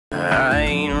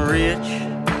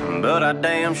I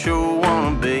damn sure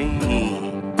wanna be.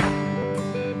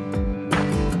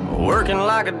 Working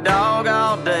like a dog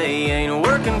all day ain't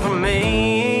working for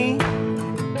me.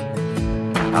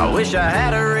 I wish I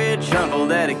had a rich uncle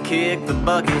that'd kick the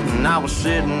bucket and I was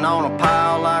sitting on a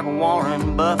pile like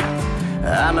Warren Buffett.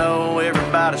 I know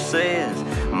everybody says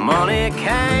money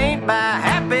can't buy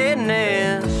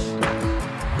happiness,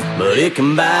 but it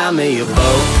can buy me a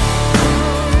boat.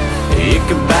 It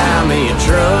can buy me a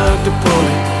truck to pull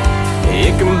it.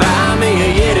 It can buy me a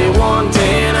Yeti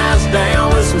 110 ice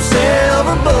down with some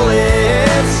silver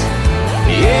bullets.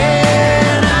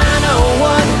 Yeah, and I know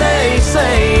what they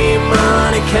say,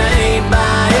 money can't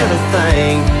buy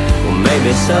everything. Well,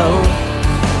 maybe so,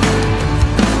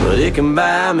 but it can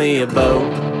buy me a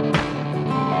boat.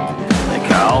 They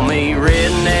call me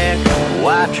redneck,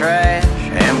 white trash,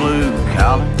 and blue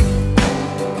collar,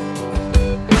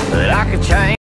 but I could change